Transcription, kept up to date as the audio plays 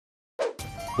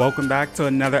Welcome back to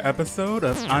another episode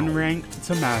of Unranked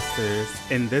to Masters.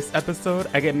 In this episode,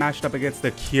 I get matched up against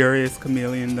the curious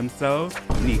chameleon themselves,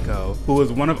 Nico, who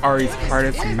is one of Ari's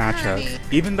hardest matchups.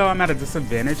 Even though I'm at a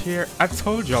disadvantage here, I've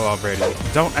told y'all already,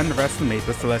 don't underestimate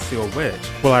the Celestial Witch.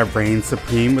 Will I reign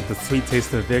supreme with the sweet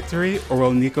taste of victory, or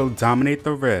will Nico dominate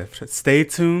the rift? Stay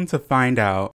tuned to find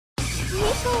out.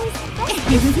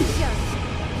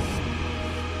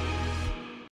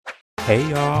 Hey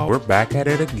y'all, we're back at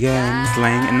it again,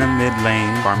 slaying in the mid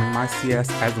lane, farming my CS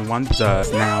as one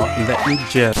does. Now, let me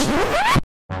just...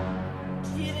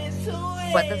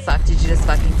 What the fuck did you just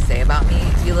fucking say about me,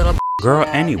 you little Girl,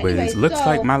 anyways, looks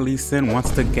like my Lee Sin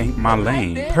wants to gank my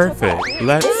lane. Perfect,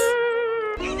 let's...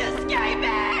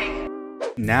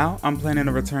 Now, I'm planning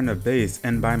to return to base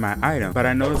and buy my item, but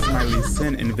I noticed my Lee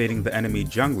Sin invading the enemy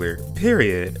jungler.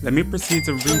 Period. Let me proceed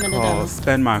to recall,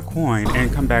 spend my coin,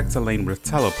 and come back to lane with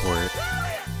teleport.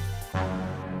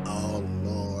 Oh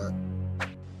lord.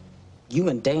 You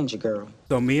in danger, girl.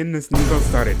 So me and this Nico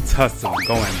started tussling,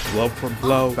 going blow for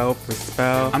blow, spell for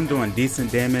spell. I'm doing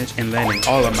decent damage and landing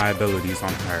all of my abilities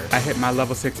on her. I hit my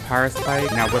level 6 power spike.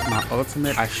 Now with my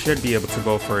ultimate, I should be able to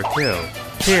go for a kill.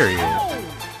 Period.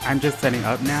 I'm just setting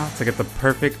up now to get the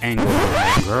perfect angle.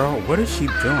 Girl, what is she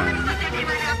doing?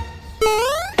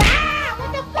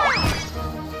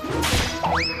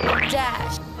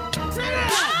 Dash.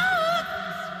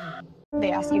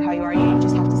 They ask you how you are, you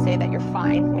just have to say that you're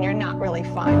fine when you're not really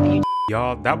fine. But you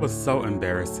Y'all, that was so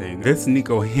embarrassing. This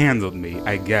Nico handled me,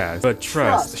 I guess. But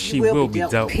trust, she will be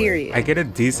dealt with. I get a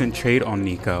decent trade on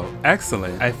Nico.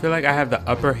 Excellent. I feel like I have the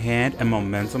upper hand and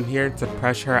momentum here to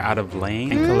pressure her out of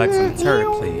lane and collect some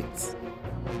turret plates.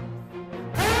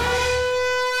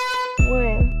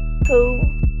 1, 2,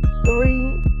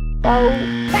 3, 4.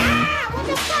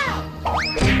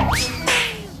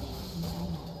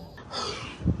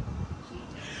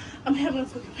 I'm having a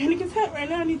fucking panic attack right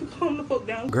now. I need to calm the fuck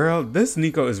down. Girl, this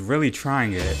Nico is really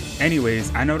trying it.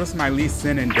 Anyways, I noticed my Lee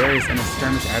Sin and Darius in a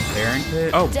skirmish at Baron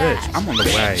Pit. Oh, bitch, I'm on the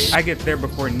way. I get there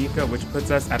before Nico, which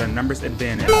puts us at a numbers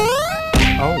advantage.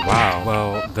 Oh, wow.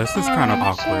 Well, this is kind of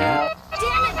awkward. Damn it,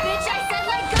 bitch, I said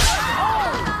let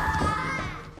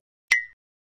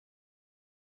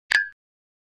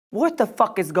go! What the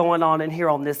fuck is going on in here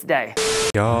on this day?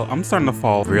 Y'all, I'm starting to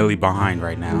fall really behind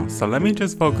right now, so let me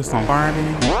just focus on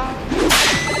farming.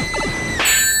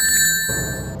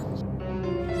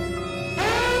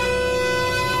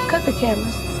 Cut the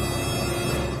cameras.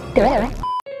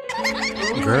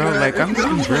 Girl, like, I'm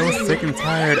getting real sick and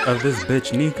tired of this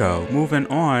bitch Nico. Moving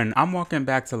on, I'm walking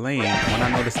back to lane when I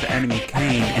notice the enemy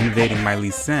Kane invading my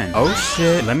Lee Sin. Oh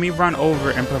shit, let me run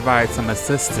over and provide some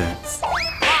assistance.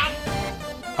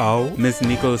 Oh, Miss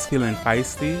Nico is feeling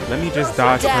feisty? Let me just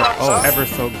dodge her ult ever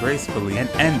so gracefully and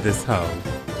end this hoe.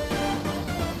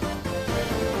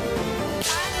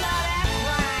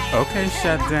 Okay,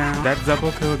 shut down. That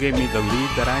double kill gave me the lead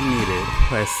that I needed.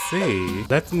 Let's see.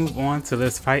 Let's move on to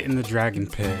this fight in the Dragon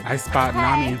Pit. I spot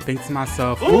Nami and think to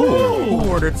myself, ooh, who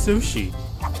ordered sushi?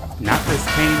 Not this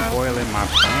Kane boil in my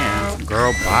pants.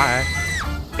 Girl, bye.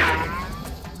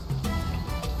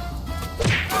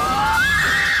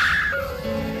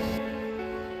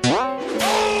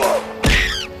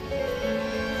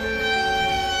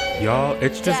 Y'all,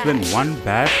 it's just been one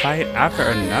bad fight after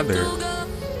another.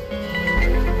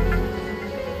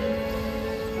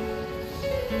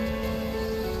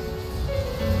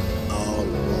 Oh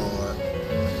lord.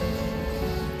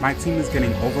 My team is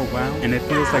getting overwhelmed and it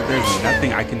feels like there's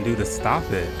nothing I can do to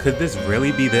stop it. Could this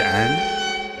really be the end?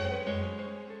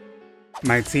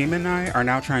 My team and I are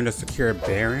now trying to secure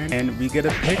Baron, and we get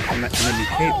a pick from the enemy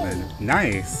Caitlyn.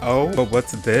 Nice. Oh, but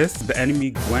what's this? The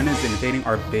enemy Gwen is invading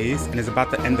our base and is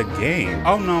about to end the game.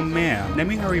 Oh no, ma'am. Let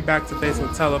me hurry back to base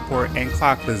with teleport and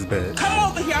clock this bitch. Come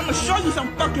over here, I'm gonna show you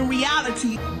some fucking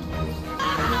reality.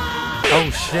 Oh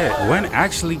shit, Gwen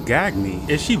actually gagged me.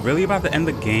 Is she really about to end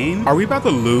the game? Are we about to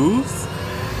lose?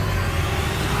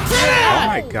 Oh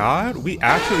my god, we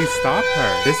actually stopped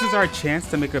her. This is our chance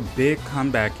to make a big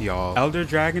comeback, y'all. Elder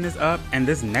Dragon is up, and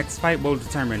this next fight will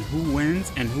determine who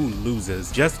wins and who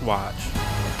loses. Just watch.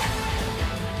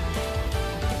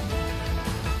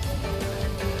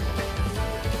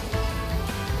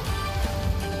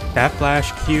 That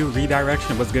flash Q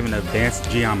redirection was given advanced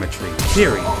geometry.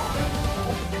 Period.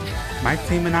 My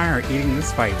team and I are eating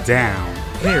this fight down.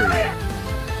 Period.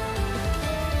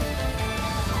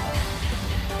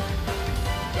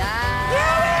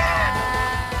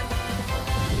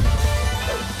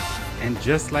 And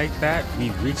just like that, we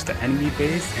reached the enemy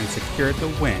base and secured the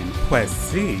win. Let's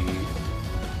see.